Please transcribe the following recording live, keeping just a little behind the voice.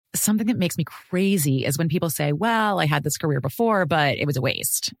Something that makes me crazy is when people say, well, I had this career before, but it was a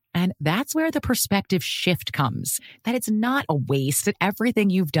waste. And that's where the perspective shift comes, that it's not a waste, that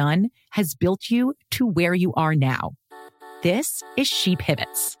everything you've done has built you to where you are now. This is She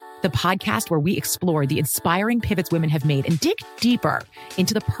Pivots, the podcast where we explore the inspiring pivots women have made and dig deeper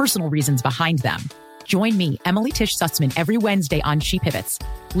into the personal reasons behind them. Join me, Emily Tish Sussman, every Wednesday on She Pivots.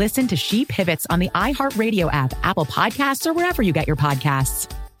 Listen to She Pivots on the iHeartRadio app, Apple Podcasts, or wherever you get your podcasts.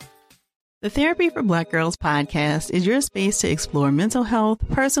 The Therapy for Black Girls podcast is your space to explore mental health,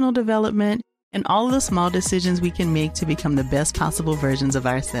 personal development, and all of the small decisions we can make to become the best possible versions of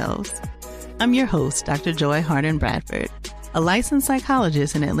ourselves. I'm your host, Dr. Joy Harden Bradford, a licensed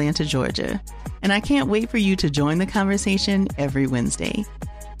psychologist in Atlanta, Georgia, and I can't wait for you to join the conversation every Wednesday.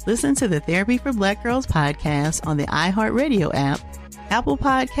 Listen to the Therapy for Black Girls podcast on the iHeartRadio app, Apple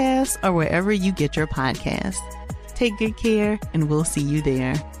Podcasts, or wherever you get your podcasts. Take good care, and we'll see you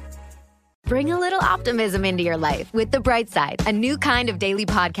there. Bring a little optimism into your life with The Bright Side, a new kind of daily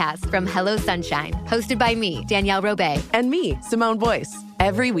podcast from Hello Sunshine, hosted by me, Danielle Robay. And me, Simone Boyce.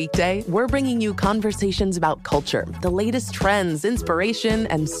 Every weekday, we're bringing you conversations about culture, the latest trends, inspiration,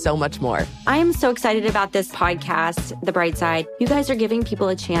 and so much more. I am so excited about this podcast, The Bright Side. You guys are giving people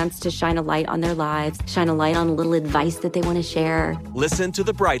a chance to shine a light on their lives, shine a light on a little advice that they want to share. Listen to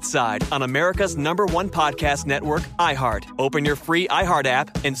The Bright Side on America's #1 podcast network, iHeart. Open your free iHeart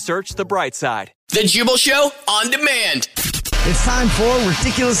app and search The Bright Side. The Jubal Show on demand. It's time for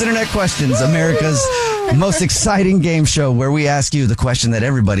Ridiculous Internet Questions, America's most exciting game show where we ask you the question that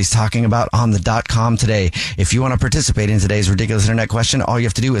everybody's talking about on the .com today. If you want to participate in today's Ridiculous Internet Question, all you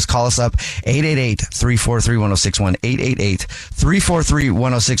have to do is call us up 888-343-1061,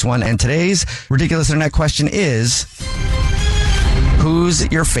 888-343-1061. And today's Ridiculous Internet Question is, who's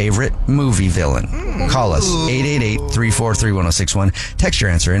your favorite movie villain? Call us 888-343-1061. Text your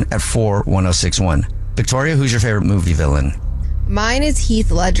answer in at 41061. Victoria, who's your favorite movie villain? Mine is Heath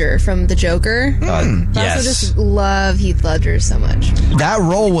Ledger from The Joker. Yes. I also just love Heath Ledger so much. That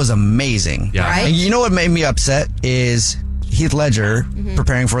role was amazing. Yeah. Right? And you know what made me upset is Heath Ledger,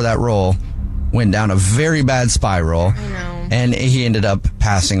 preparing for that role, went down a very bad spiral. I know. And he ended up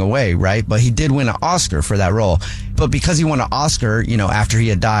passing away, right? But he did win an Oscar for that role. But because he won an Oscar, you know, after he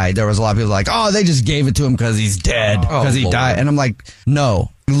had died, there was a lot of people like, oh, they just gave it to him because he's dead, because he died. And I'm like, no.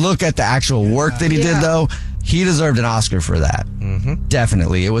 Look at the actual work that he did, though. He deserved an Oscar for that.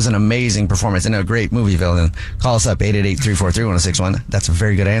 Definitely. It was an amazing performance and a great movie villain. Call us up, 888-343-1061. That's a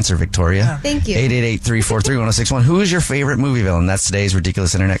very good answer, Victoria. Thank you. 888-343-1061. Who is your favorite movie villain? That's today's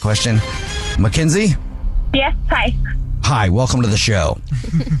Ridiculous Internet Question. Mackenzie? Yes, hi. Hi, welcome to the show.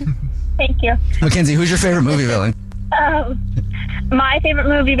 Thank you. Mackenzie, who's your favorite movie villain? My favorite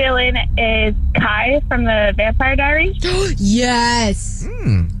movie villain is Kai from the Vampire Diaries. Yes.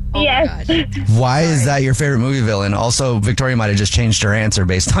 Oh yes. Why is that your favorite movie villain? Also, Victoria might have just changed her answer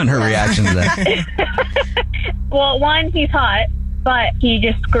based on her reaction to that. Well, one, he's hot, but he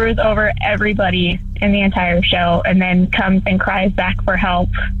just screws over everybody in the entire show and then comes and cries back for help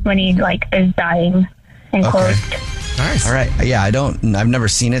when he is dying and close. Nice. All right. Yeah, I've never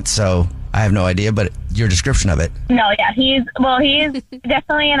seen it, so I have no idea, but your description of it. No, yeah, he's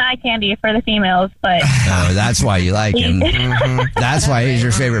definitely an eye candy for the females, but... Oh, that's why you like him. That's why he's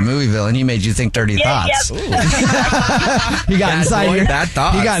your favorite movie villain. He made you think dirty thoughts. He got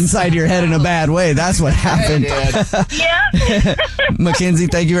inside your head in a bad way. That's what happened. Yeah. Mackenzie,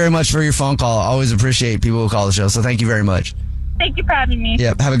 thank you very much for your phone call. I always appreciate people who call the show, so thank you very much. Thank you for having me.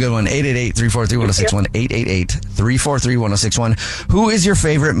 Yep, have a good one. 888-343-1061. 888-343-1061. Who is your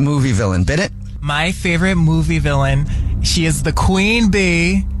favorite movie villain? Bennett? My favorite movie villain, she is the Queen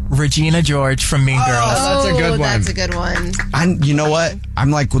Bee, Regina George from Mean Girls. That's a good one. That's a good one. You know what? I'm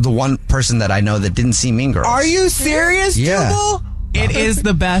like the one person that I know that didn't see Mean Girls. Are you serious, Jubal? It is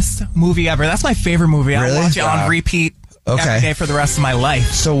the best movie ever. That's my favorite movie. Really? I watch it on repeat every day for the rest of my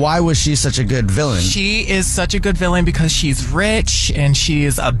life. So why was she such a good villain? She is such a good villain because she's rich and she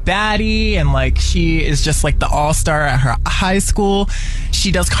is a baddie and she is just the all-star at her high school.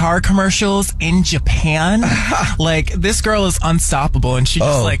 She does car commercials in Japan. This girl is unstoppable and she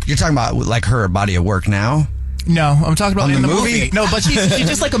just you're talking about her body of work now? No, I'm talking about in the movie. No, but she's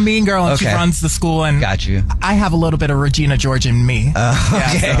just like a mean girl and she runs the school and got you. I have a little bit of Regina George in me.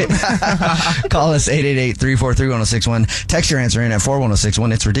 Okay. Call us 888-343-1061. Text your answer in at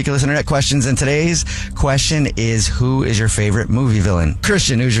 41061. It's Ridiculous Internet Questions, and today's question is, who is your favorite movie villain?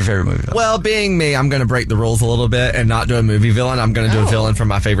 Christian, who's your favorite movie villain? Well, being me, I'm going to break the rules a little bit and not do a movie villain. I'm going to do a villain from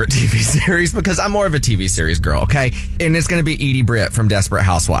my favorite TV series because I'm more of a TV series girl, okay? And it's going to be Edie Britt from Desperate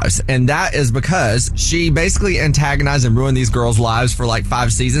Housewives. And that is because she basically basically antagonized and ruined these girls' lives for like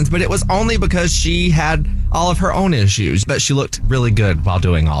 5 seasons, but it was only because she had all of her own issues. But she looked really good while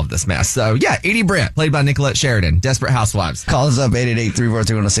doing all of this mess. So yeah, Edie Britt, played by Nicolette Sheridan, Desperate Housewives. Call us up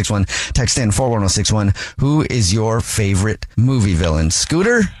 888-343-1061. Text in 41061. Who is your favorite movie villain?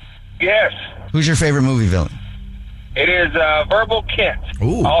 Scooter? Yes. Who's your favorite movie villain? It is Verbal Kent,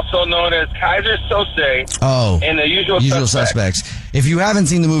 also known as Kaiser Sose in The Usual Suspects. If you haven't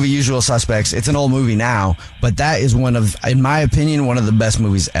seen the movie Usual Suspects, it's an old movie now, but that is one of, in my opinion, one of the best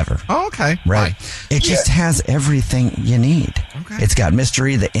movies ever. Oh, okay. Right. It just has everything you need. Okay. It's got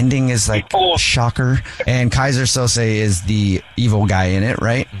mystery. The ending is like shocker. And Kaiser Sose is the evil guy in it,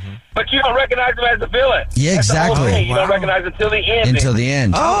 right? Mm-hmm. But you don't recognize him as the villain. Yeah, exactly. You don't recognize it until the end. Until the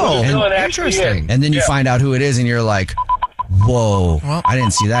end. Oh, interesting. And then you find out who it is, and you're like, whoa, I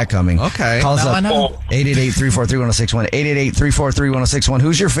didn't see that coming. Okay. Call us up, 888-343-1061, 888-343-1061.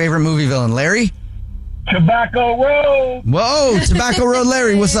 Who's your favorite movie villain, Larry? Tobacco Road. Whoa, Tobacco Road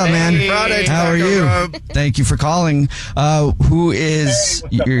Larry. What's up, man? Friday, how are you? Road. Thank you for calling. Who is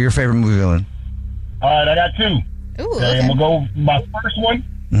your favorite movie villain? All right, I got 2. Ooh, okay. I'm going to go my first one.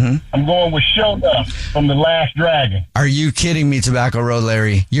 Mm-hmm. I'm going with Show Enough from The Last Dragon. Are you kidding me, Tobacco Road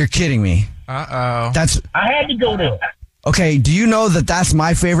Larry? You're kidding me. Uh-oh. I had to go there. Okay, do you know that that's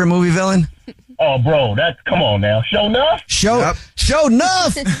my favorite movie villain? Oh, bro, come on now. Show Enough? Show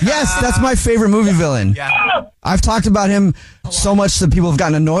Enough! Yes, that's my favorite movie villain. Yeah. I've talked about him so much that people have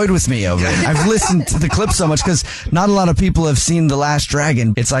gotten annoyed with me over it. I've listened to the clip so much because not a lot of people have seen The Last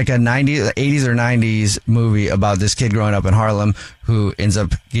Dragon. It's like a 80s or 90s movie about this kid growing up in Harlem who ends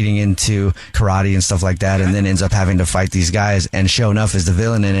up getting into karate and stuff like that, and then ends up having to fight these guys. And Show Enough is the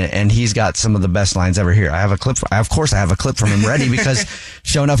villain in it, and he's got some of the best lines ever here. I have a clip. Of course, I have a clip from him ready because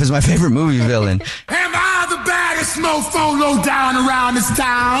Show Enough is my favorite movie villain. Am I the baddest mofo low down around this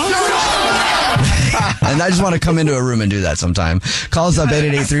town? And I just want to come into a room and do that sometime. Call us up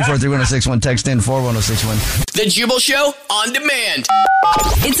 888-343-1061. Text in 41061. The Jubal Show on demand.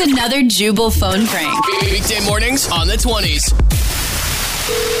 It's another Jubal phone prank. Weekday mornings on the 20s.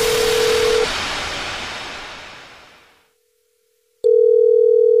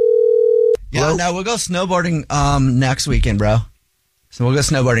 Yeah, no, we'll go snowboarding next weekend, bro. So we'll go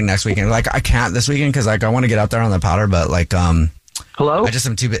snowboarding next weekend. Like, I can't this weekend because like I want to get out there on the powder, but like hello? I just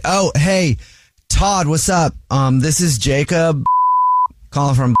am too big. Oh, hey, Todd, what's up? This is Jacob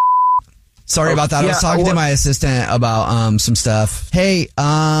calling from. Sorry about that. I was talking to my assistant about some stuff. Hey,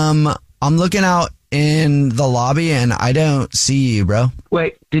 I'm looking out in the lobby and I don't see you, bro.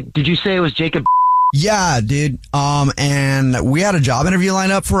 Wait, did you say it was Jacob? Yeah, dude. And we had a job interview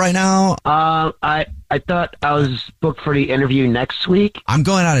lined up for right now. I thought I was booked for the interview next week. I'm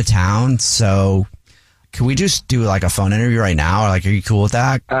going out of town, so can we just do like a phone interview right now? Or like, are you cool with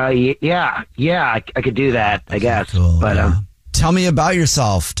that? Yeah, I could do that, I guess. Cool, but tell me about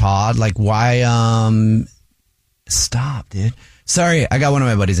yourself, Todd. Like, why? Stop, dude. Sorry, I got one of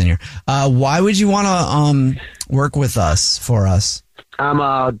my buddies in here. Why would you want to work with us? For us? I'm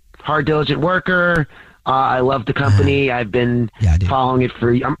a hard, diligent worker. I love the company. I've been following it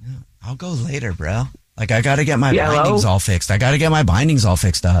for. I'll go later, bro. Like, I got to get my bindings all fixed. I got to get my bindings all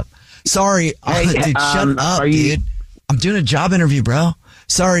fixed up. Sorry. Dude, shut up, dude. I'm doing a job interview, bro.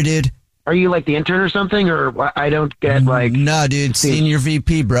 Sorry, dude. Are you like the intern or something? Or I don't get like. No, dude. Senior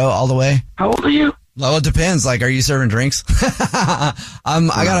VP, bro, all the way. How old are you? Well, it depends. Like, are you serving drinks? I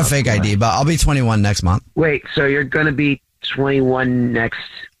got a fake ID, but I'll be 21 next month. Wait, so you're going to be 21 next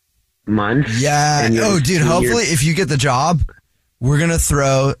month? Yeah. Oh, dude, hopefully if you get the job, we're going to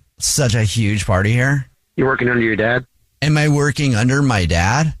throw such a huge party here. You're working under your dad? Am I working under my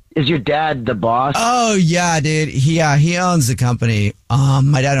dad? Is your dad the boss? Oh, yeah, dude. He owns the company.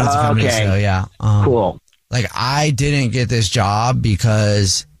 My dad owns the company, so yeah. Cool. Like, I didn't get this job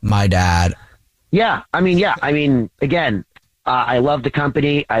because my dad... Yeah, I mean, again, I love the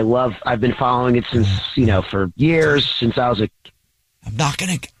company. I've been following it since, for years, since I was not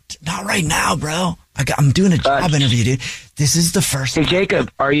right now, bro. I'm doing a job interview, dude. This is the first. Hey,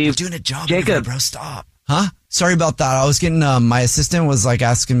 Jacob, are you doing a job interview, bro? Stop. Huh? Sorry about that. I was getting, my assistant was like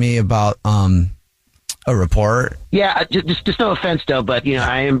asking me about, a report. Yeah, just no offense though, but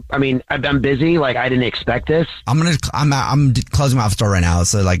I'm busy. Like, I didn't expect this. I'm closing my office door right now,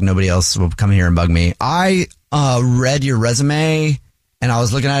 so like nobody else will come here and bug me. I read your resume and I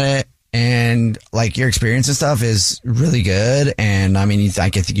was looking at it, and like your experience and stuff is really good. And I mean, I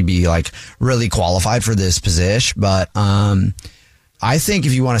think you'd be like really qualified for this position, but I think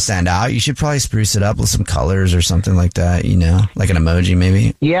if you want to stand out, you should probably spruce it up with some colors or something like that, like an emoji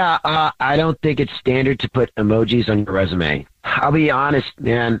maybe. Yeah, I don't think it's standard to put emojis on your resume. I'll be honest,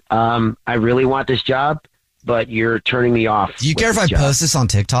 man. I really want this job. but you're turning me off. Do you care if I post this on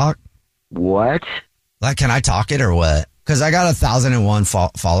TikTok? What? Like, can I talk it or what? Because I got 1,001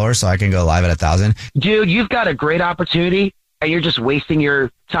 followers, so I can go live at 1,000. Dude, you've got a great opportunity, and you're just wasting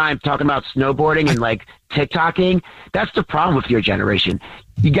your time talking about snowboarding and like TikToking. That's the problem with your generation.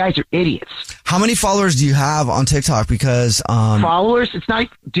 You guys are idiots. How many followers do you have on TikTok? Because followers, it's not,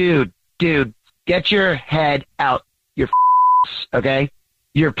 dude. Get your head out your okay.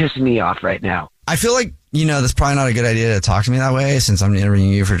 You're pissing me off right now. I feel like, that's probably not a good idea to talk to me that way since I'm interviewing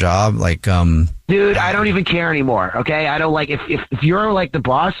you for a job. Like, dude, I don't even care anymore. Okay. I don't like, if you're like the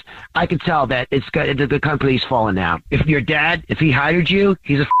boss, I can tell that the company's falling down. If your dad, if he hired you,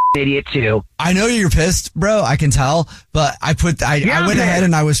 he's a idiot too. I know you're pissed, bro. I can tell, but I went ahead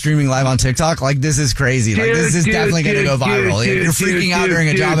and I was streaming live on TikTok. Like, this is crazy. Like, this is definitely going to go viral. You're freaking out during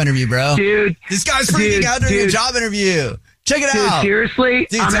a job interview, bro. Dude, this guy's freaking out during a job interview. Check it out. Seriously,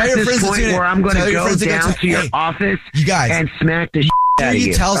 I'm at this point where I'm going to go down to your office and smack the out of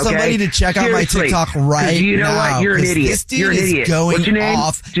you. Tell somebody to check out my TikTok right now. You know what? You're an idiot. This dude You're an idiot. is going What's your name?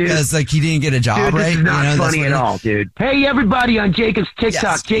 off because he didn't get a job right. This is not funny at all, dude. Hey, everybody on Jacob's TikTok.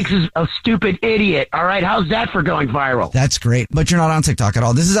 Yes. Jacob's a stupid idiot. All right, how's that for going viral? That's great, but you're not on TikTok at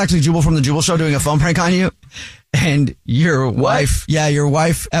all. This is actually Jubal from the Jubal Show doing a phone prank on you, and your wife,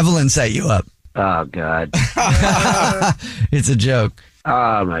 Evelyn, set you up. Oh, God. It's a joke.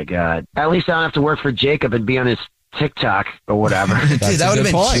 Oh, my God. At least I don't have to work for Jacob and be on his TikTok or whatever. Dude, that would have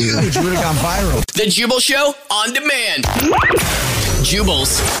been huge. You would have gone viral. The Jubal Show on demand.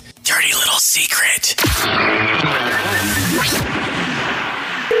 Jubal's dirty little secret.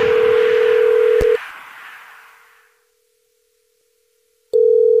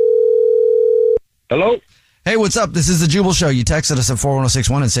 Hello? Hey, what's up? This is the Jubal Show. You texted us at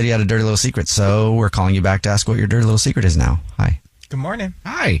 41061 and said you had a dirty little secret, so we're calling you back to ask what your dirty little secret is now. Hi. Good morning.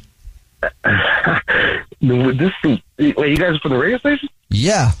 Hi. Wait, you guys are from the radio station?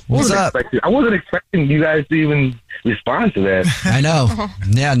 Yeah. What's up? I wasn't expecting you guys to even respond to that. I know.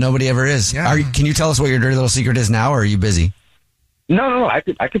 Yeah, nobody ever is. Yeah. Can you tell us what your dirty little secret is now, or are you busy? No. I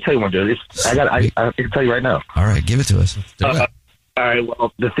could tell you one dirty. I can tell you right now. All right, give it to us. All right,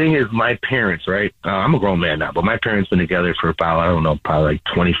 well, the thing is, my parents, right? I'm a grown man now, but my parents been together for about, I don't know, probably like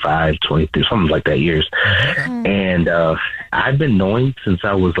 25, 23, something like that years. Mm-hmm. And I've been knowing since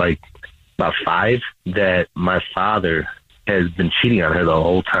I was like about 5 that my father has been cheating on her the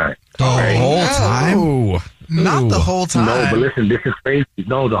whole time. The whole time? Oh, not the whole time. No, but listen, this is crazy.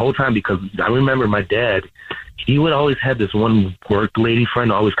 No, the whole time, because I remember my dad, he would always have this one work lady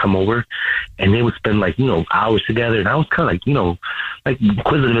friend always come over, and they would spend like, hours together. And I was kind of like,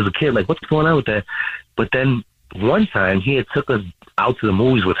 quizzing him as a kid, like, what's going on with that? But then one time he had took us out to the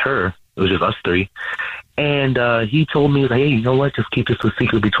movies with her. It was just us 3. And he told me, hey, you know what? Just keep this a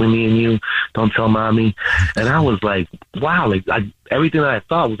secret between me and you. Don't tell mommy. And I was like, wow, everything that I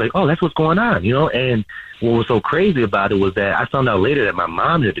thought was like, oh, that's what's going on, And what was so crazy about it was that I found out later that my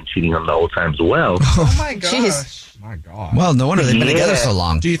mom had been cheating on the whole time as well. Oh, my gosh. Jeez. My God. Well, no wonder they've been together so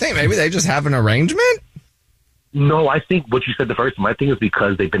long. Do you think maybe they just have an arrangement? No, I think what you said the first time, I think it's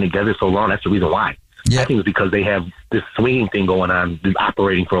because they've been together so long. That's the reason why. Yeah. I think it's because they have this swinging thing going on,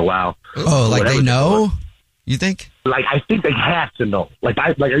 operating for a while. Oh, like they know? You think? Like, I think they have to know.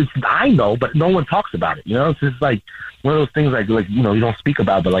 I know, but no one talks about it. It's just like one of those things like you don't speak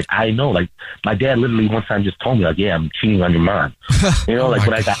about, but I know. Like, my dad literally one time just told me, yeah, I'm cheating on your mom. Oh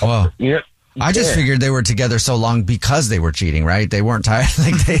when I got, I just figured they were together so long because they were cheating, right? They weren't tired.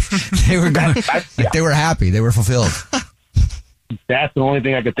 They were going, they were happy. They were fulfilled. That's the only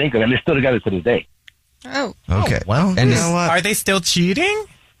thing I could think of, and they're still together to this day. Oh. Okay. Well, and you know what? Are they still cheating?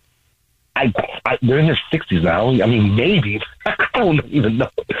 They're in their 60s now. I mean, maybe. I don't even know.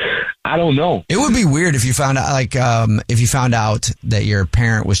 I don't know. It would be weird if you found out, if you found out that your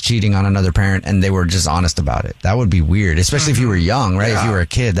parent was cheating on another parent and they were just honest about it. That would be weird, especially if you were young, right? Yeah. If you were a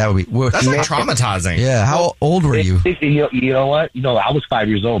kid, that would be. That's traumatizing. Yeah. How old were you? You know what? I was 5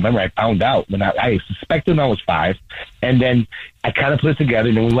 years old. Remember, I found out when I suspected when I was 5, and then I kind of put it together.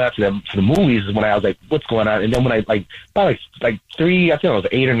 And then we went to the movies when I was like, "What's going on?" And then when I about 3, I think I was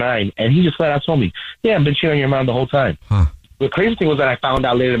 8 or 9, and he just flat out told me, "Yeah, I've been cheating on your mom the whole time." Huh. The crazy thing was that I found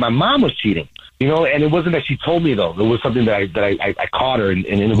out later that my mom was cheating. And it wasn't that she told me though. It was something that I caught her, and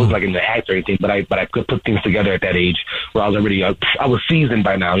it wasn't like in the act or anything. But I could put things together at that age where I was already I was seasoned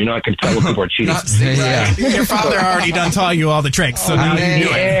by now. I could tell when people were cheating. Yeah. Your father already done taught you all the tricks, so now you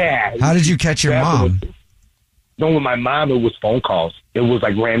knew it. How did you catch your mom? Then with my mom, it was phone calls. It was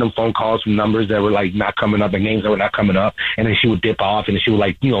like random phone calls from numbers that were like not coming up and names that were not coming up. And then she would dip off and she would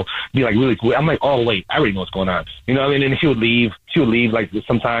like, you know, be like really cool. I'm like, oh wait, I already know what's going on. You know what I mean? And then she would leave like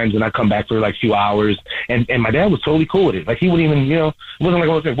sometimes and I'd come back for like a few hours. And my dad was totally cool with it. Like he wouldn't even, you know, it wasn't like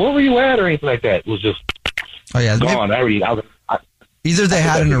I was like, where were you at or anything like that. It was just gone. Either they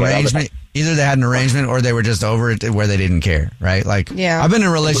had an arrangement or they were just over it where they didn't care, right? Like, I've been in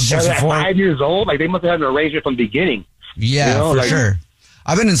relationships before. 5 years old, like they must have had an arrangement from the beginning. Yeah, you know, for sure.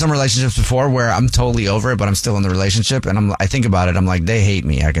 I've been in some relationships before where I'm totally over it, but I'm still in the relationship, and I think about it. I'm like, they hate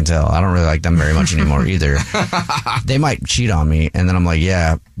me. I can tell. I don't really like them very much anymore either. They might cheat on me, and then I'm like,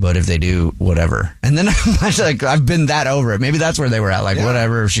 yeah, but if they do, whatever. And then I'm like, I've been that over it. Maybe that's where they were at. Like,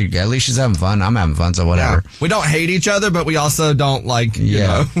 whatever. At least she's having fun. I'm having fun, so whatever. Yeah. We don't hate each other, but we also don't like. You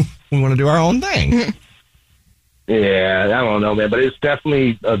know, we want to do our own thing. Yeah, I don't know, man, but it's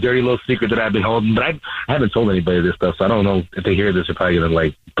definitely a dirty little secret that I've been holding. But I haven't told anybody this stuff, so I don't know if they hear this. They're probably gonna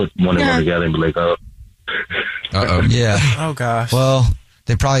like put one and one together and be like, oh, yeah, oh gosh. Well,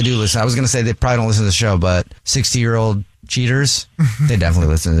 they probably do listen. I was gonna say they probably don't listen to the show, but 60-year-old cheaters, they definitely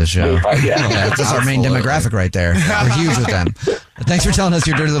listen to the show. Yeah, that's our main demographic right there. We're huge with them. Thanks for telling us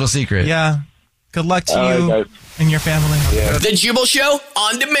your dirty little secret. Yeah. Good luck to you and your family. Yeah. The Jubal Show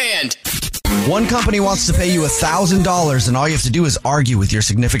on demand. One company wants to pay you $1,000 and all you have to do is argue with your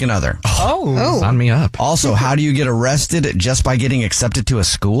significant other. Oh. Sign me up. Also, how do you get arrested just by getting accepted to a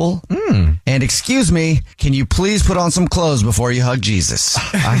school? And excuse me, can you please put on some clothes before you hug Jesus?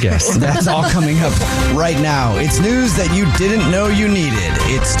 I guess. That's all coming up right now. It's news that you didn't know you needed.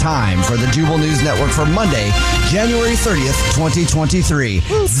 It's time for the Jubal News Network for Monday, January 30th, 2023.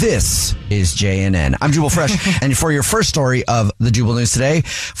 This is JNN. I'm Jubal Fresh, and for your first story of the Jubal News today,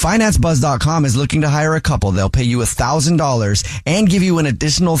 FinanceBuzz.com is looking to hire a couple. They'll pay you $1,000 and give you an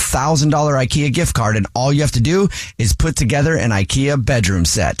additional $1,000 IKEA gift card, and all you have to do is put together an IKEA bedroom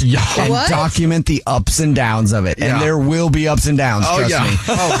set and document the ups and downs of it. And there will be ups and downs, trust me.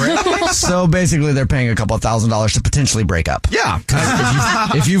 Oh, really? So basically, they're paying a couple of $1,000 to potentially break up. Yeah.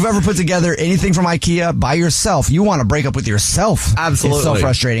 If you've ever put together anything from IKEA by yourself, you want to break up with yourself. Absolutely. It's so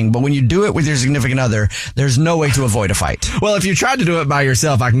frustrating. But when you do it with your significant other, there's no way to avoid a fight. Well, if you tried to do it by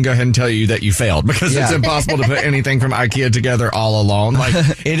yourself, I can go ahead and tell you that you failed because it's impossible to put anything from IKEA together all alone. Like,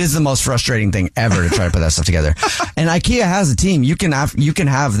 it is the most frustrating thing ever to try to put that stuff together. And IKEA has a team. You can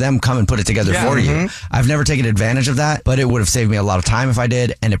have them come and put it together for you. I've never taken advantage of that, but it would have saved me a lot of time if I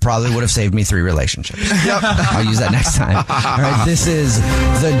did, and it probably would have saved me 3 relationships. I'll use that next time. All right, this is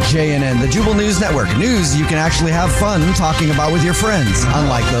the JNN, the Jubal News Network. News you can actually have fun talking about with your friends,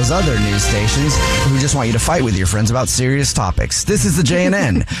 unlike those other news stations who just want you to fight with your friends about serious topics. This is the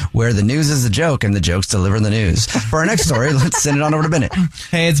JNN, where the news is a joke and the jokes deliver the news. For our next story, let's send it on over to Bennett.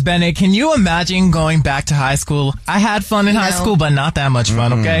 Hey, it's Bennett. Can you imagine going back to high school? I had fun in high school, but not that much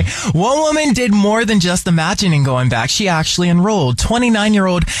fun, okay? One woman did more than just imagining going back. She actually enrolled.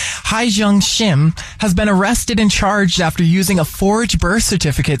 29-year-old Haijung Shim has been arrested and charged after using a forged birth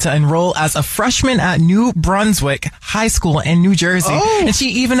certificate to enroll as a freshman at New Brunswick High School in New Jersey. And she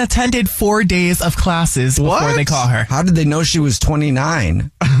even attended 4 days of classes before they caught her. How did they know she was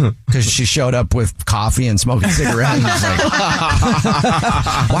 29? Because she showed up with coffee and smoking cigarettes.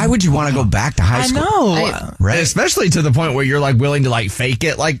 Why would you want to go back to high school? I know. Right? Especially to the point where you're like willing to like fake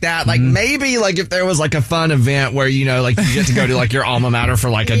it like that. Like maybe like if there was like a fun event where, you know, like you get to go to like your alma mater for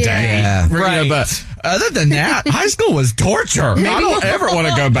like a day. Yeah. Right. You know, but other than that, high school was torture. I don't ever want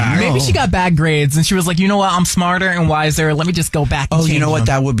to go back. Maybe she got bad grades and she was like, you know what? I'm smarter and wiser. Let me just go back. And you know what?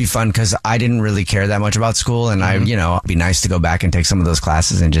 That would be fun because I didn't really care that much about school. And it'd be nice to go back and take some of those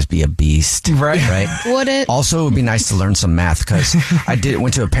classes and just be a beast. Right. Would it? Also, it would be nice to learn some math because I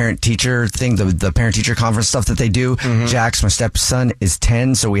went to a parent-teacher thing, the parent-teacher conference stuff that they do. Jax, my stepson, is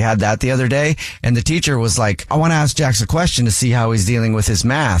 10, so we had that the other day. And the teacher was like, I want to ask Jax a question to see how he's dealing with his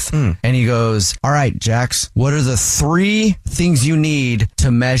math. And he goes, all right, Jax, what are the 3 things you need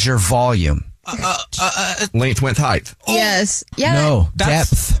to measure volume? Length, width, height. Yes. Yeah. No,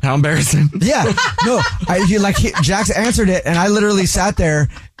 depth. How embarrassing. Yeah. No, Jax answered it, and I literally sat there,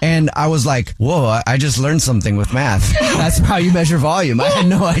 and I was like, whoa, I just learned something with math. That's how you measure volume. I had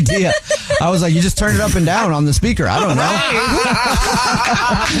no idea. I was like, you just turn it up and down on the speaker. I don't know.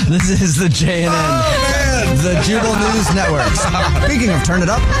 This is the JNN. The Jubal News Network. Speaking of turn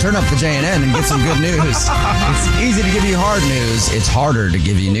up the JNN and get some good news. It's easy to give you hard news. It's harder to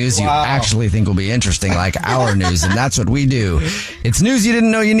give you news you actually think will be interesting, like our news, and that's what we do. It's news you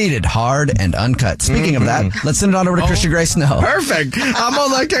didn't know you needed, hard and uncut. Speaking of that, let's send it on over to Christian Gray Snow. Perfect. I'm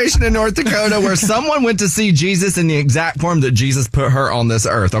on location in North Dakota where someone went to see Jesus in the exact form that Jesus put her on this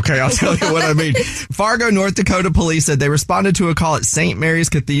earth. Okay, I'll tell you what I mean. Fargo, North Dakota police said they responded to a call at St. Mary's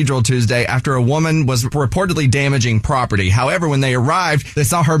Cathedral Tuesday after a woman was reportedly damaging property. However, when they arrived, they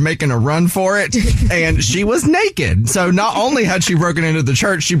saw her making a run for it, and she was naked. So not only had she broken into the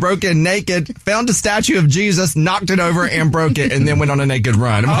church, she broke in naked, found a statue of Jesus, knocked it over, and broke it, and then went on a naked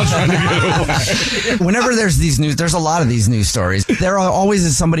run. I'm trying to get away. Whenever there's a lot of these news stories. There always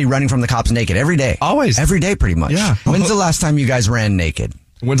is somebody running from the cops naked every day. Always. Every day, pretty much. Yeah. When's the last time you guys ran naked?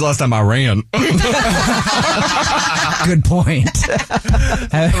 When's the last time I ran? Good point.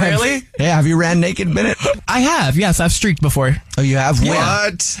 Really? Yeah, have you ran naked, Bennett? I have, yes. I've streaked before. Oh, you have?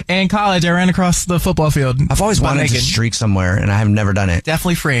 What? In college, I ran across the football field. I've always wanted to streak somewhere, and I have never done it.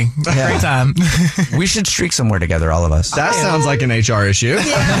 Definitely free. Yeah. Great time. We should streak somewhere together, all of us. That sounds like an HR issue.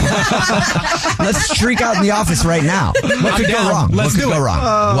 Let's streak out in the office right now. What could go wrong? Let's what could do go it. wrong?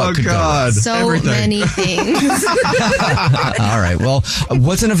 Oh, what could God. So many things. All right. Well,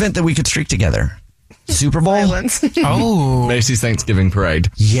 what's an event that we could streak together? Super Bowl? Oh. Macy's Thanksgiving Parade.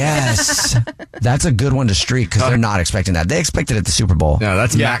 Yes. That's a good one to streak because they're not expecting that. They expected it at the Super Bowl. Yeah,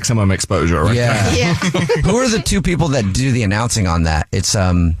 that's maximum exposure right there. Yeah. Who are the two people that do the announcing on that? It's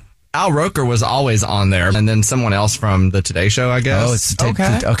Al Roker was always on there, and then someone else from the Today Show, I guess. Oh, it's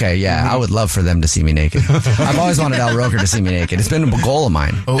okay, yeah. I would love for them to see me naked. I've always wanted Al Roker to see me naked. It's been a goal of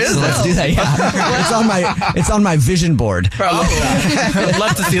mine. Oh, so let's do that. Yeah, it's on my vision board. I'd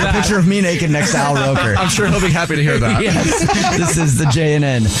love to see that. Picture of me naked next to Al Roker. I'm sure he'll be happy to hear that. Yes. This is the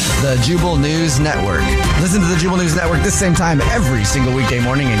JNN, the Jubal News Network. Listen to the Jubal News Network this same time every single weekday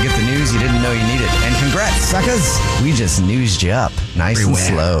morning and get the news you didn't know you needed. And congrats, suckers. We just newsed you up nice and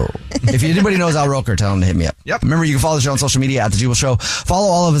slow. If anybody knows Al Roker, tell him to hit me up. Yep. Remember, you can follow the show on social media at The Jubal Show. Follow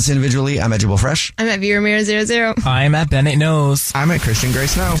all of us individually. I'm at Jubal Fresh. I'm at VRamiro00. I'm at Bennett Knows. I'm at Christian Gray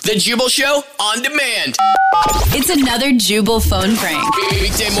Snow. The Jubal Show on demand. It's another Jubal phone prank.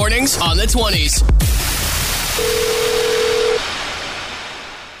 Weekday mornings on the 20s.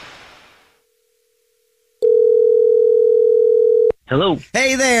 Hello.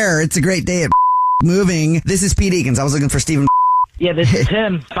 Hey there. It's a great day at moving. This is Pete Eakins. I was looking for Stephen. Yeah, this is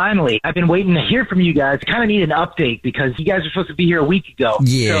him. Finally, I've been waiting to hear from you guys. Kind of need an update because you guys were supposed to be here a week ago.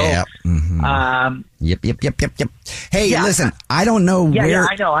 Yeah. So, Yep. Hey, listen, I don't know where.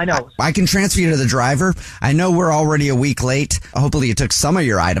 Yeah, I know. I can transfer you to the driver. I know we're already a week late. Hopefully you took some of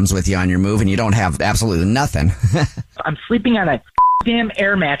your items with you on your move and you don't have absolutely nothing. I'm sleeping on a damn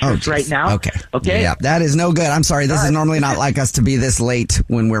air mattress right now. Okay. Yeah, that is no good. I'm sorry. This is normally not like us to be this late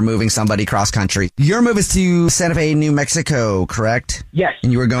when we're moving somebody cross country. Your move is to Santa Fe, New Mexico, correct? Yes.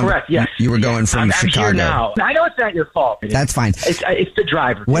 And you were going. Correct. Yes. You were going from Chicago. I'm here now. I know it's not your fault. That's fine. It's the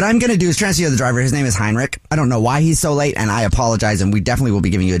driver. What I'm going to do is transfer you to the driver. His name is Heinrich. I don't know why he's so late, and I apologize, and we definitely will be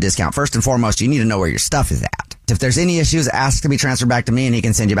giving you a discount. First and foremost, you need to know where your stuff is at. If there's any issues, ask to be transferred back to me, and he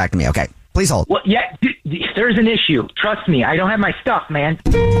can send you back to me. Okay. Please hold. Well, yeah, there's an issue. Trust me. I don't have my stuff, man.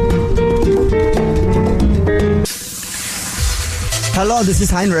 Hello, this is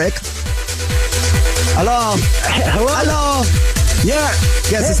Heinrich. Hello. Hello. Yeah.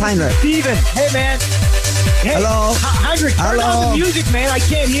 Yes, it's Heinrich. Steven. Hey, man. Hey, Hello. Heinrich, turn down the music, man. I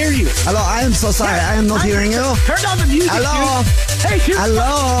can't hear you. Hello, I am so sorry. I am not hearing you. Turn down the music, Hello. dude. Hey, dude.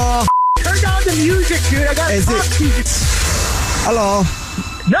 Hello. Turn down the music, dude. I got to talk to you. Hello.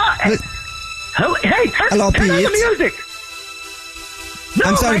 No. Hey, turn down the music. No,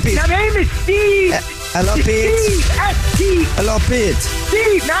 I'm sorry, Pete. My name is Steve. Hello, Pete. Steve. S-T. Hello, Pete.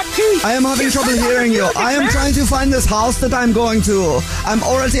 Steve, not Pete. I am having trouble hearing you. I am trying to find this house that I'm going to. I'm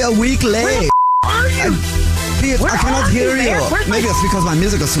already a week late. Where are you? Pete, I cannot hear you. Maybe it's because my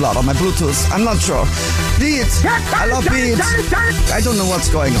music is too loud on my Bluetooth. I'm not sure. Pete. Hello, Pete. I don't know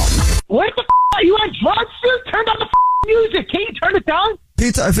what's going on. What the are you on drugs, dude? Turn down the music. Can you turn it down?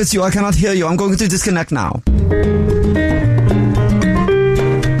 Pete, if it's you, I cannot hear you. I'm going to disconnect now.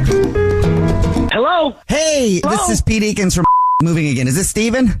 Hello? Hey, Hello? this is Pete Eakins from Moving Again. Is this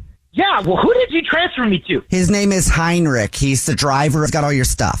Steven? Yeah, well, who did you transfer me to? His name is Heinrich. He's the driver. He's got all your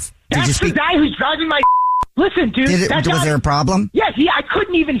stuff. That's Did you the guy who's driving my... Listen, dude. Was there a problem? Yes, I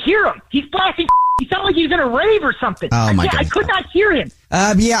couldn't even hear him. He's blasting... He sounded like he was in a rave or something. Oh, my God. I could not hear him.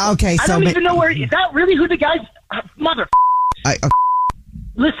 Yeah, okay. I don't even know where... Is that really who the guy's... mother...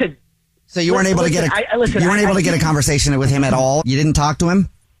 Listen. So you weren't able to get a conversation with him at all? You didn't talk to him?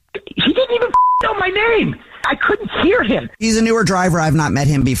 He didn't even know my name? I couldn't hear him. He's a newer driver. I've not met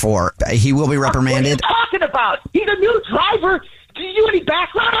him before. He will be reprimanded. What are you talking about? He's a new driver. Do you do any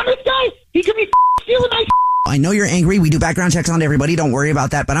background on this guy? He could be stealing my I know you're angry. We do background checks on everybody. Don't worry about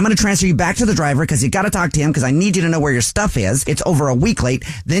that. But I'm going to transfer you back to the driver because you got to talk to him because I need you to know where your stuff is. It's over a week late.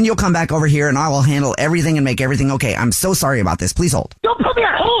 Then you'll come back over here and I will handle everything and make everything okay. I'm so sorry about this. Please hold. Don't put me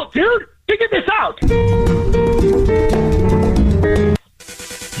on hold, dude. Figure this out.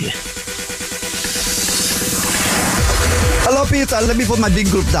 Hello, Peter. Let me put my big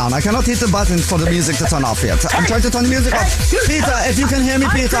group down. I cannot hit the button for the music to turn off yet. I'm trying to turn the music off. Peter, if you can hear me,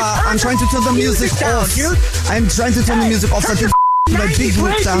 Peter, I'm trying to turn the music off. I'm trying to turn the music off. So I can my big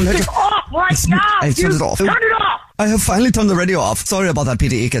group down. Off right now, I turned it off. Turn it off. I have finally turned the radio off. Sorry about that,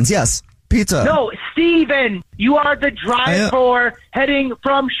 Peter Eakins. Yes, Peter. No, Steven, you are the driver heading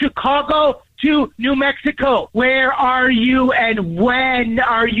from Chicago to New Mexico. Where are you and when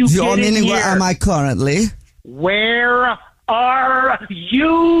are you getting here? Where am I currently? Where are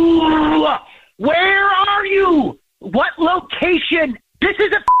you? Where are you? What location? This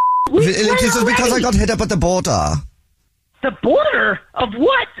is a This is because I got hit up at the border. The border of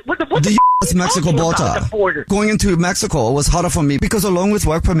what? The U.S.-Mexico border. Going into Mexico was harder for me because along with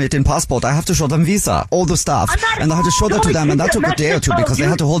work permit and passport, I have to show them visa, all the stuff. And I had to show that to them, and that took a day or two because they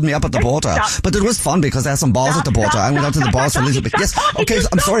had to hold me up at the border. But it was fun because they had some bars at the border. I went out to the bars for a little bit. Yes, okay,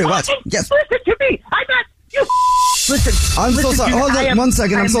 I'm sorry, what? Yes. Listen to me. I'm not... You... Listen. I'm so sorry. Hold on 1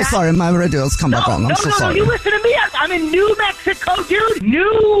 second. I'm so sorry. My radio's come back on. I'm so sorry. You listen to me. I'm in New Mexico, dude.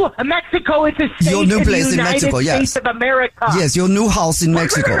 New Mexico is a state your new place in Mexico, yes. States of America. Yes, your new house in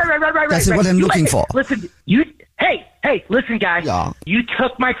Mexico. Right. That's what I'm looking for. Listen, Hey, listen, guys. Yeah. You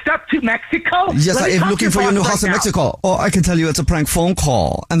took my stuff to Mexico? Yes, I am looking for your new house in Mexico. Oh, I can tell you it's a prank phone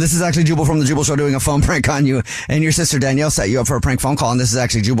call. And this is actually Jubal from The Jubal Show doing a phone prank on you. And your sister Danielle set you up for a prank phone call. And this is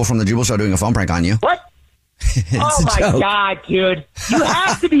actually Jubal from The Jubal Show doing a phone prank on you. What? Oh, my joke. God, dude. You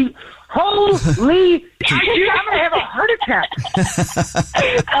have to be... Holy... Dude, I'm going to have a heart attack.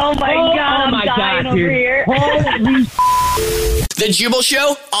 Oh, my God. I'm dying over here. Holy... The Jubal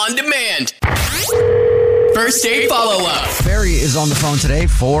Show on demand. First date follow-up. Barry is on the phone today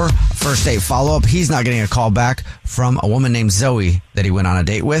for first date follow-up. He's not getting a call back from a woman named Zoe that he went on a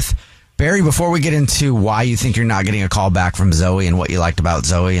date with. Barry, before we get into why you think you're not getting a call back from Zoe and what you liked about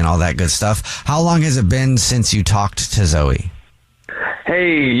Zoe and all that good stuff, how long has it been since you talked to Zoe?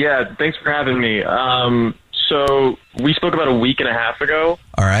 Hey, yeah, thanks for having me. So we spoke about a week and a half ago.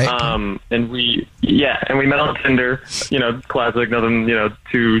 All right. And we met on Tinder. You know, classic. Nothing,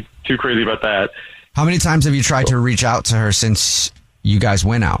 too crazy about that. How many times have you tried to reach out to her since you guys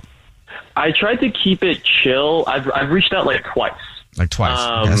went out? I tried to keep it chill. I've reached out like twice. Okay,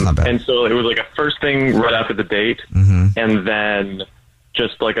 that's not bad. And so it was like a first thing right after the date, and then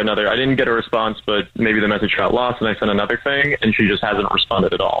just like another. I didn't get a response, but maybe the message got lost, and I sent another thing, and she just hasn't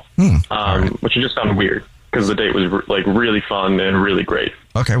responded at all. Which just sounded weird because the date was like really fun and really great.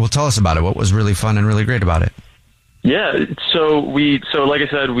 Okay, well, tell us about it. What was really fun and really great about it? Yeah, so like I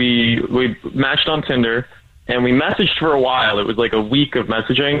said, we matched on Tinder, and we messaged for a while. It was like a week of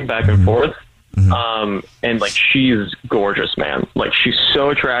messaging back and forth. And like, she's gorgeous, man. Like, she's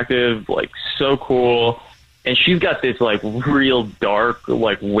so attractive, like so cool. And she's got this like real dark,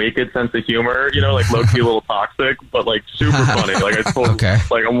 like wicked sense of humor, like low key a little toxic, but like super funny. Like I totally,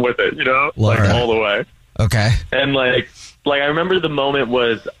 like I'm with it, all the way. Okay. And like I remember the moment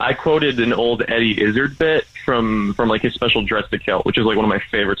was I quoted an old Eddie Izzard bit from like his special Dress to Kill, which is like one of my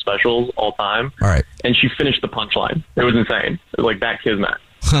favorite specials all time. All right. And she finished the punchline. It was insane. It was like that kismet.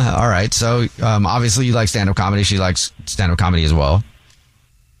 All right. So obviously you like stand-up comedy. She likes stand-up comedy as well.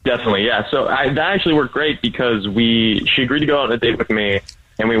 Definitely, yeah. So that actually worked great because she agreed to go out on a date with me,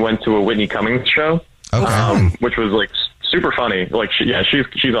 and we went to a Whitney Cummings show, which was like super funny. Like, she's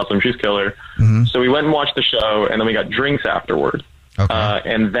awesome. She's killer. So we went and watched the show, and then we got drinks afterward.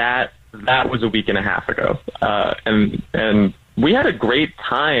 And that was a week and a half ago. And we had a great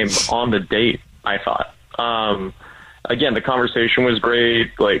time on the date, I thought. Again, the conversation was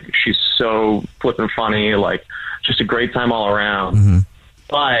great. Like, she's so flippin' funny. Like, just a great time all around.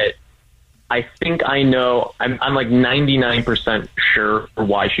 But I think I know, I'm like 99% sure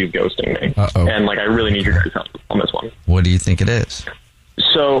why she's ghosting me. And like, I really need your guys' help on this one. What do you think it is?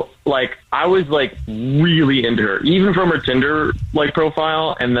 So like, I was like really into her, even from her Tinder like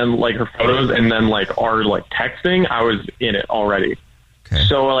profile, and then like her photos, and then like our like texting, I was in it already. Okay.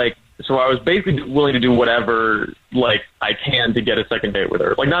 So I was basically willing to do whatever like I can to get a second date with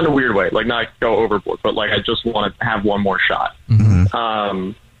her. Like, not in a weird way, like not go overboard, but like I just want to have one more shot.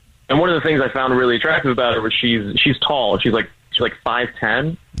 And one of the things I found really attractive about her was she's tall. She's like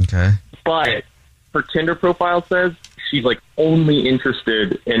 5'10". Okay. But her Tinder profile says she's like only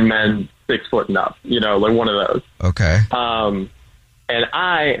interested in men 6 foot and up, like one of those. Okay. And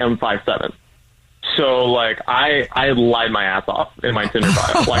I am 5'7". So like I lied my ass off in my Tinder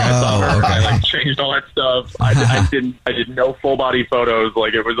bio. Like I saw her, I like changed all that stuff. I did no full body photos.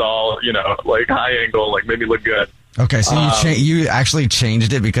 Like it was all, like high angle, like made me look good. Okay, so you actually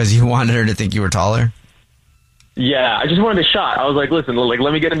changed it because you wanted her to think you were taller? Yeah, I just wanted a shot. I was like, listen, like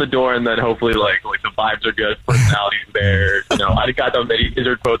let me get in the door, and then hopefully like the vibes are good, personality's there. I got them many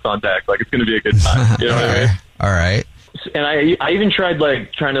lizard quotes on deck. Like it's gonna be a good time. You know what I mean? All right. And I even tried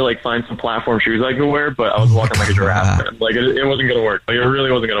trying to find some platform shoes I could wear, but I was walking like a giraffe. Man. Like it wasn't gonna work. Like it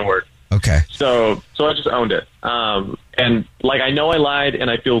really wasn't gonna work. Okay. So I just owned it. And like I know I lied, and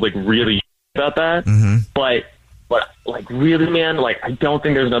I feel like really about that. Mm-hmm. But like really, man, like I don't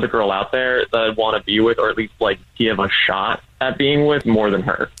think there's another girl out there that I'd want to be with, or at least like give a shot at being with more than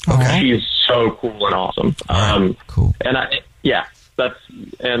her. Okay. She's so cool and awesome. Cool. And I'm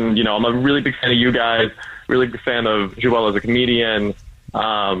a really big fan of you guys. Really big fan of Joelle as a comedian.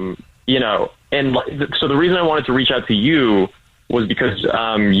 And so the reason I wanted to reach out to you was because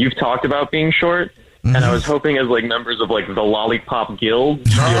you've talked about being short. Mm-hmm. And I was hoping as members of the Lollipop Guild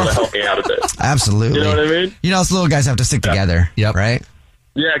to be able to help me out a bit. Absolutely. You know what I mean? Us little guys have to stick together. Yep. Right?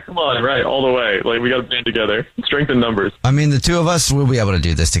 Yeah, come on, right, all the way. Like, we got to band together. Strength in numbers. I mean, the two of us will be able to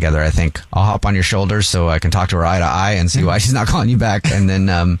do this together, I think. I'll hop on your shoulders so I can talk to her eye to eye and see why she's not calling you back. And then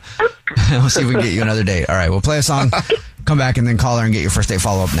we'll see if we can get you another date. All right, we'll play a song, come back, and then call her and get your first date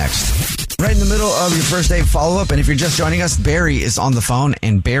follow-up next. Right in the middle of your first date follow-up, and if you're just joining us, Barry is on the phone,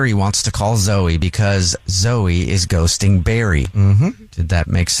 and Barry wants to call Zoe because Zoe is ghosting Barry. Mm-hmm. Did that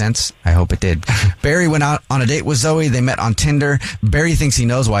make sense? I hope it did. Barry went out on a date with Zoe. They met on Tinder. Barry thinks he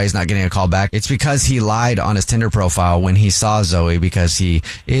knows why he's not getting a call back. It's because he lied on his Tinder profile when he saw Zoe, because he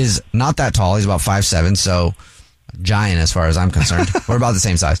is not that tall. He's about 5'7", so giant as far as I'm concerned. We're about the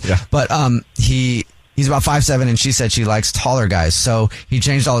same size. Yeah. But he's about 5'7", and she said she likes taller guys. So he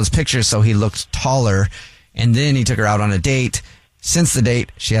changed all his pictures so he looked taller, and then he took her out on a date. Since the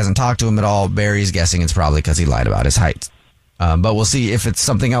date, she hasn't talked to him at all. Barry's guessing it's probably because he lied about his height. But we'll see if it's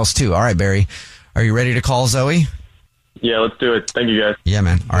something else, too. All right, Barry, are you ready to call Zoe? Yeah, let's do it. Thank you, guys. Yeah,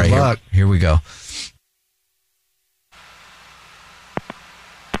 man. All right, here we go.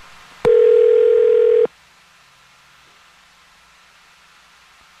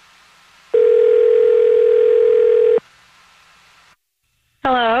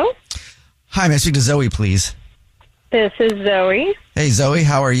 Hello? Hi, may I speak to Zoe, please? This is Zoe. Hey, Zoe,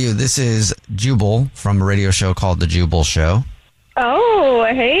 how are you? This is Jubal from a radio show called The Jubal Show. Oh,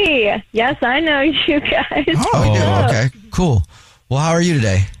 hey. Yes, I know you guys. Oh, we do? Okay, cool. Well, how are you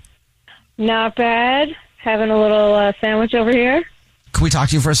today? Not bad. Having a little sandwich over here. Can we talk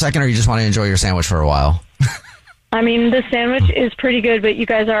to you for a second, or you just want to enjoy your sandwich for a while? I mean, the sandwich is pretty good, but you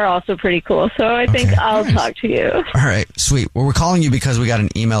guys are also pretty cool, so I think I'll talk to you. All right, sweet. Well, we're calling you because we got an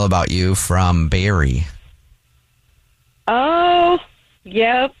email about you from Barry. Oh,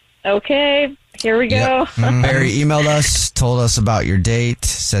 yep. Okay, here we go. Yep. Barry emailed us, told us about your date,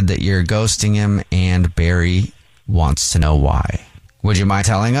 said that you're ghosting him, and Barry wants to know why. Would you mind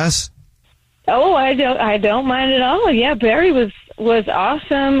telling us? Oh, I don't mind at all. Yeah, Barry was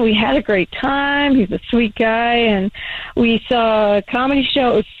awesome. We had a great time. He's a sweet guy, and we saw a comedy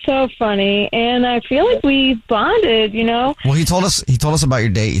show. It was so funny, and I feel like we bonded, Well, he told us about your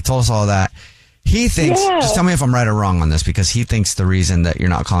date. He told us all that. He thinks, just tell me if I'm right or wrong on this, because he thinks the reason that you're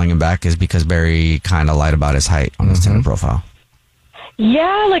not calling him back is because Barry kind of lied about his height on his Tinder profile.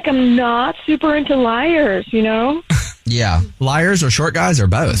 Yeah, like I'm not super into liars, Yeah. Liars or short guys or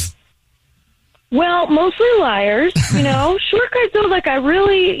both? Well, mostly liars, Short guys, though, like I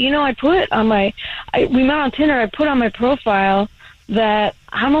really, I put on we met on Tinder, I put on my profile that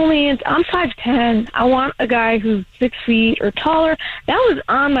I'm 5'10". I want a guy who's 6 feet or taller. That was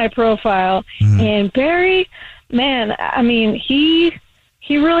on my profile. Mm-hmm. And Barry, man, I mean, he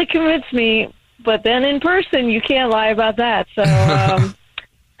really convinced me, but then in person, you can't lie about that. So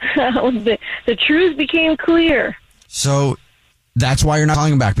the truth became clear. So that's why you're not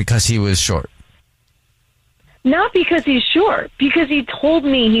calling him back, because he was short. Not because he's short, because he told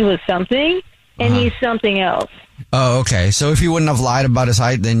me he was something, and he's something else. Oh, okay. So if he wouldn't have lied about his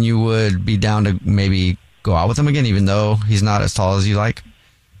height, then you would be down to maybe go out with him again, even though he's not as tall as you like?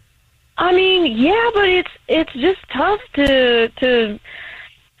 I mean, yeah, but it's just tough to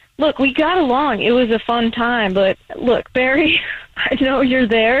look, we got along. It was a fun time, but look, Barry, I know you're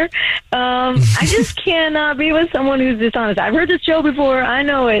there. I just cannot be with someone who's dishonest. I've heard this show before. I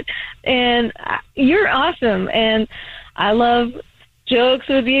know it. And you're awesome. And I love jokes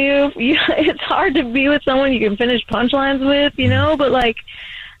with you. It's hard to be with someone you can finish punchlines with, you know, but like,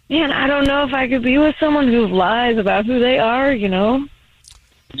 man, I don't know if I could be with someone who lies about who they are, you know?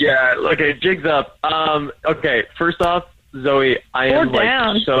 Yeah, okay, jig's up. Okay, first off, Zoe, I Or am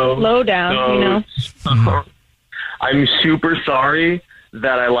down. like so Low down, you know? I'm super sorry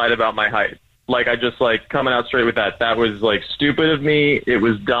that I lied about my height. Like, I just, like, coming out straight with that. That was, like, stupid of me. It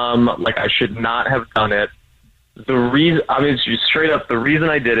was dumb. Like, I should not have done it. The reason, I mean, just straight up, the reason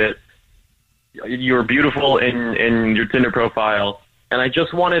I did it, you were beautiful in your Tinder profile, and I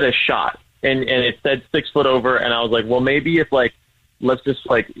just wanted a shot. And it said 6 foot over, and I was like, well, maybe if, like, let's just,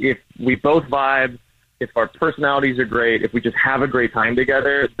 like, if we both vibe, if our personalities are great, if we just have a great time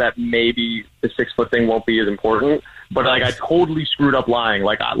together, that maybe the 6 foot thing won't be as important. But like, I totally screwed up lying.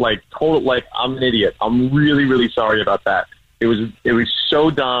 Like I'm an idiot. I'm really, really sorry about that. It was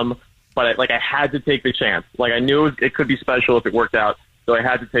so dumb, but I had to take the chance. Like I knew it could be special if it worked out, so I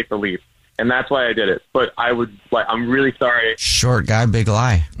had to take the leap, and that's why I did it. But I'm really sorry. Short guy, big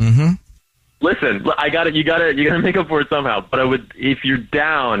lie. Mm-hmm. Listen, I got it. You got to make up for it somehow. But if you're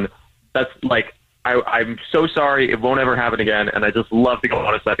down, that's like, I'm so sorry. It won't ever happen again, and I just love to go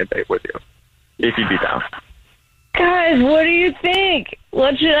on a second date with you if you'd be down. Guys, what do you think?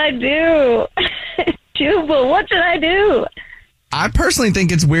 What should I do? Jubal, what should I do? I personally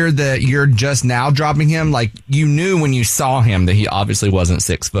think it's weird that you're just now dropping him. Like, you knew when you saw him that he obviously wasn't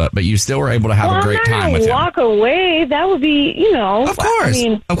 6 foot, but you still were able to have a great time with him. Walk away. That would be, you know. Of course. I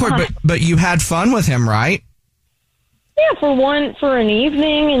mean, of course, but you had fun with him, right? Yeah, for an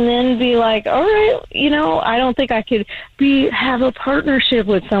evening, and then be like, all right, you know, I don't think I could have a partnership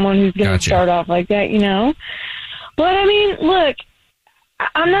with someone who's going to start off like that, you know. But I mean, look,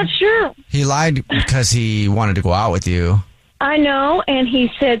 I'm not sure. He lied because he wanted to go out with you. I know, and he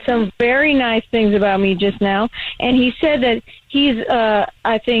said some very nice things about me just now. And he said that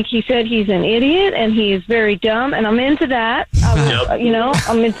I think he said he's an idiot and he's very dumb, and I'm into that. You know,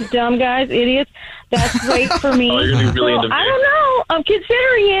 I'm into dumb guys, idiots. That's great for me. You're gonna be really into me. I don't know. I'm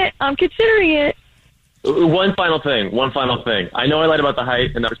considering it. One final thing. I know I lied about the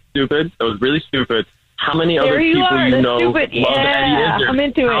height, and that was stupid. That was really stupid. How many other people you know love Eddie Izzard? I'm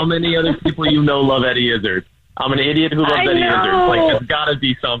into it. How many other people you know love Eddie Izzard? I'm an idiot who loves Eddie Izzard. Like, that's gotta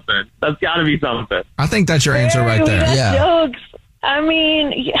be something. I think that's your answer right there. Yeah. Jokes. I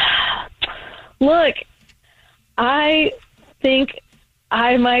mean, look, I think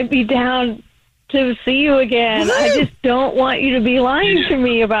I might be down to see you again. Woo! I just don't want you to be lying to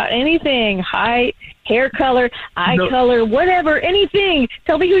me about anything. Height, hair color, eye color, whatever, anything.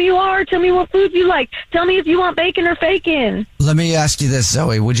 Tell me who you are. Tell me what food you like. Tell me if you want bacon or fakin'. Let me ask you this,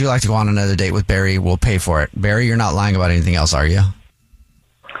 Zoe. Would you like to go on another date with Barry? We'll pay for it. Barry, you're not lying about anything else, are you?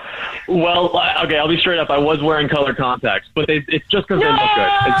 Well, okay, I'll be straight up. I was wearing color contacts, but it's just because they look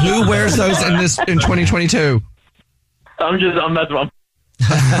good. Who wears those in 2022? I'm messing with.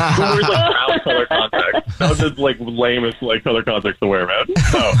 Who wears like brown color contacts? That was just like lamest like color contacts to wear, man.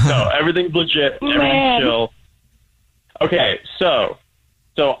 No, everything's legit. Everything's chill. Okay, so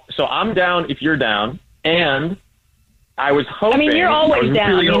I'm down if you're down, and I was hoping. I mean, you're always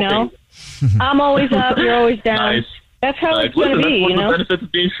down, really you know. I'm always up. You're always down. Nice. That's how it's going to be, that's one you know. of the benefits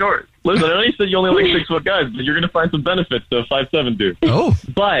of being short. Listen, I know you said you only like 6 foot guys, but you're going to find some benefits to a 5'7" dude. Oh,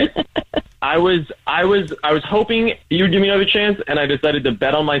 but I was hoping you would give me another chance, and I decided to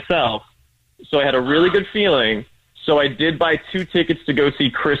bet on myself. So I had a really good feeling. So I did buy 2 tickets to go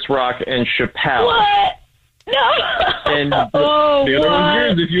see Chris Rock and Chappelle. What? No. And the other one's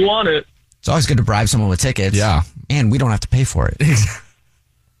yours if you want it. It's always good to bribe someone with tickets. Yeah, and we don't have to pay for it.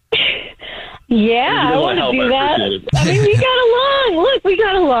 Yeah, I want to do that. I mean, we got along. Look, we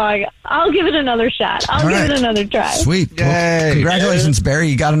got along. I'll give it another shot. I'll give it another try. Sweet. Well, congratulations, Barry.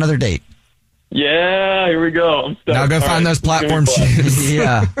 You got another date. Yeah, here we go. I'm stoked. Now go find those platform shoes.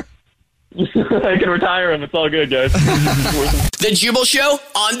 Yeah. I can retire them. It's all good, guys. The Jubal Show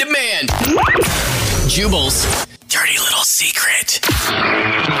on demand. Jubal's dirty little secret.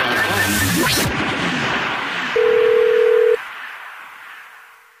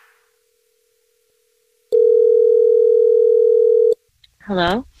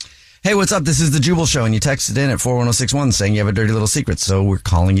 Hello? Hey, what's up? This is the Jubal Show, and you texted in at 41061 saying you have a dirty little secret, so we're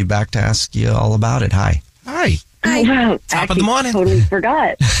calling you back to ask you all about it. Hi. Hi. Oh, wow. Top of the morning. Totally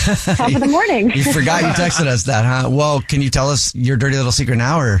forgot. Top of the morning. You forgot you texted us that, huh? Well, can you tell us your dirty little secret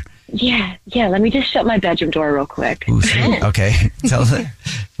now, or? Yeah. Let me just shut my bedroom door real quick. Ooh, sweet. Okay. Tell us.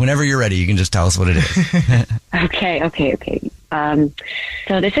 Whenever you're ready, you can just tell us what it is. Okay.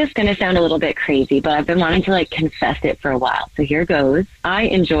 So this is going to sound a little bit crazy, but I've been wanting to confess it for a while. So here goes. I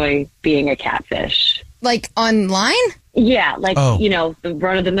enjoy being a catfish. Like online? Yeah, like, the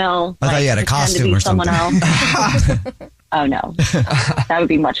run-of-the-mill. I thought you had a pretend to costume be or someone something. else. Oh, no. That would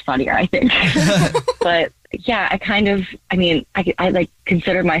be much funnier, I think. But, yeah, I like,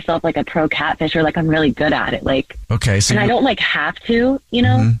 consider myself, like, a pro catfisher. Like, I'm really good at it. Like, okay, so and I don't, like, have to,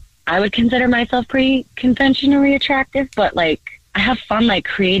 I would consider myself pretty conventionally attractive, but, like, I have fun, like,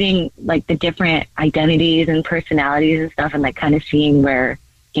 creating, like, the different identities and personalities and stuff and, like, kind of seeing where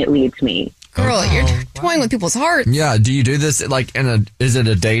it leads me. Girl, you're toying with people's hearts. Yeah. Do you do this like is it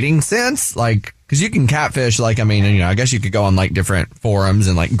a dating sense? Like, because you can catfish, like, I mean, I guess you could go on like different forums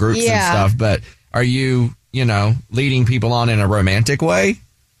and like groups and stuff, but are you, leading people on in a romantic way?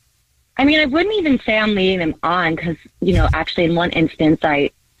 I mean, I wouldn't even say I'm leading them on because, actually in one instance,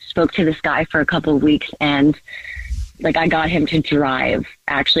 I spoke to this guy for a couple of weeks and like I got him to drive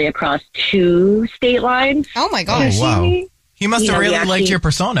actually across 2 state lines. Oh my gosh. Oh, wow. He must have really liked your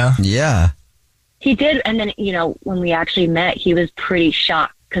persona. Yeah. He did. And then, when we actually met, he was pretty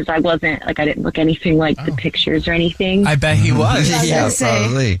shocked because I didn't look anything like the pictures or anything. I bet he was. Yeah,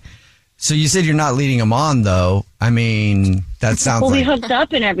 probably. So you said you're not leading him on, though. I mean, that sounds well, like... we hooked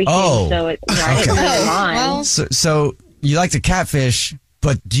up and everything, so I didn't lead him on. Well, So you like to catfish,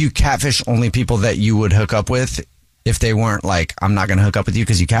 but do you catfish only people that you would hook up with if they weren't like, I'm not going to hook up with you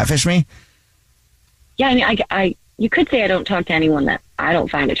because you catfish me? Yeah, I mean, you could say I don't talk to anyone that I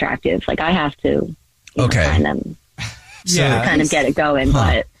don't find attractive. Like, I have to find them to kind of get it going.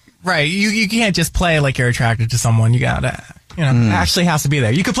 But right, you can't just play like you're attracted to someone. You gotta, actually has to be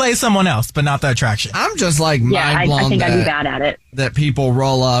there. You could play someone else, but not the attraction. I'm just like mind blown. I think I'd be bad at it. That people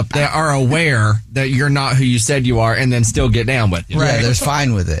roll up that are aware that you're not who you said you are, and then still get down with you. Right, they're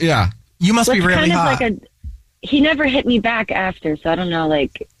fine with it. Yeah, you must be really hot. He never hit me back after, so I don't know,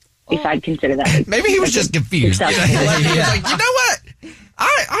 like, if I'd consider that. Maybe he was just confused. He was like, you know what?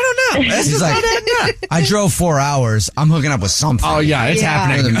 I don't know. It's just like, I drove 4 hours. I'm hooking up with something. Oh, yeah, it's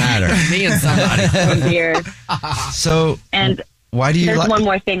happening. It doesn't matter. Me and somebody. Oh, dear. So, and why do you there's one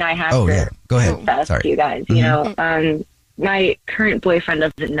more thing I have to Go ahead. confess Sorry. to you guys. My current boyfriend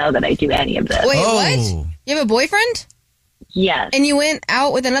doesn't know that I do any of this. Wait, what? You have a boyfriend? Yes. And you went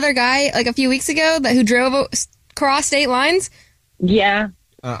out with another guy like a few weeks ago who drove across state lines? Yeah.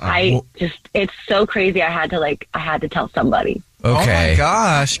 It's so crazy. I had to tell somebody. Okay. Oh my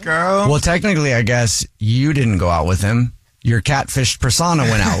gosh, girl. Well, technically, I guess you didn't go out with him. Your catfish persona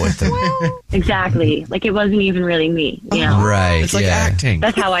went out with him. Exactly. Like, it wasn't even really me, Right. It's like acting.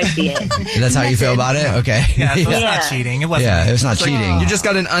 That's how I see it. That's how you feel about it? Okay. Yeah, so it's not cheating. It wasn't. Yeah, it's not cheating. You just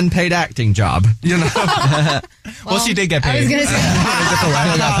got an unpaid acting job, Well, she did get paid. I was going to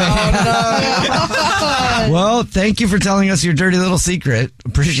say. Well, thank you for telling us your dirty little secret.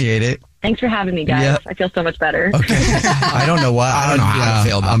 Appreciate it. Thanks for having me, guys. Yep. I feel so much better. Okay. I don't know how to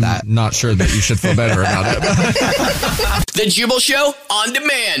feel about that. I'm not sure that you should feel better about it. The Jubal Show on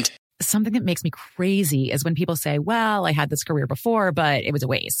demand. Something that makes me crazy is when people say, well, I had this career before, but it was a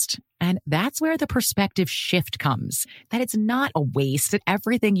waste. And that's where the perspective shift comes, that it's not a waste, that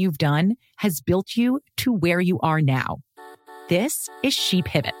everything you've done has built you to where you are now. This is She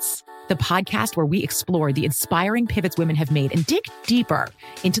Pivots, the podcast where we explore the inspiring pivots women have made and dig deeper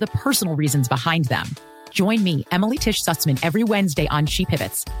into the personal reasons behind them. Join me, Emily Tish Sussman, every Wednesday on She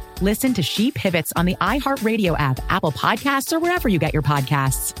Pivots. Listen to She Pivots on the iHeartRadio app, Apple Podcasts, or wherever you get your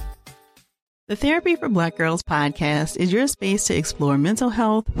podcasts. The Therapy for Black Girls podcast is your space to explore mental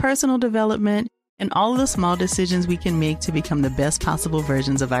health, personal development, and all of the small decisions we can make to become the best possible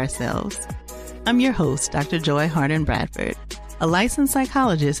versions of ourselves. I'm your host, Dr. Joy Harden Bradford, a licensed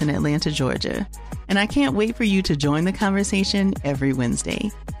psychologist in Atlanta, Georgia, and I can't wait for you to join the conversation every Wednesday.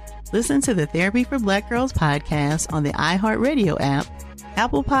 Listen to the Therapy for Black Girls podcast on the iHeartRadio app,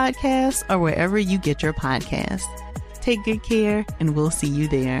 Apple Podcasts, or wherever you get your podcasts. Take good care, and we'll see you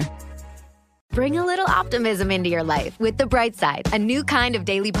there. Bring a little optimism into your life with The Bright Side, a new kind of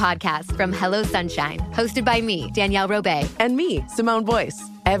daily podcast from Hello Sunshine, hosted by me, Danielle Robay. And me, Simone Boyce.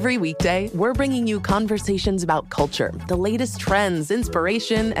 Every weekday, we're bringing you conversations about culture, the latest trends,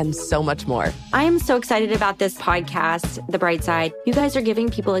 inspiration, and so much more. I am so excited about this podcast, The Bright Side. You guys are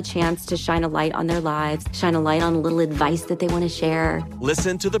giving people a chance to shine a light on their lives, shine a light on a little advice that they want to share.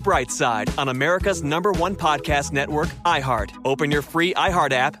 Listen to The Bright Side on America's #1 podcast network, iHeart. Open your free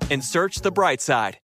iHeart app and search The Bright Side.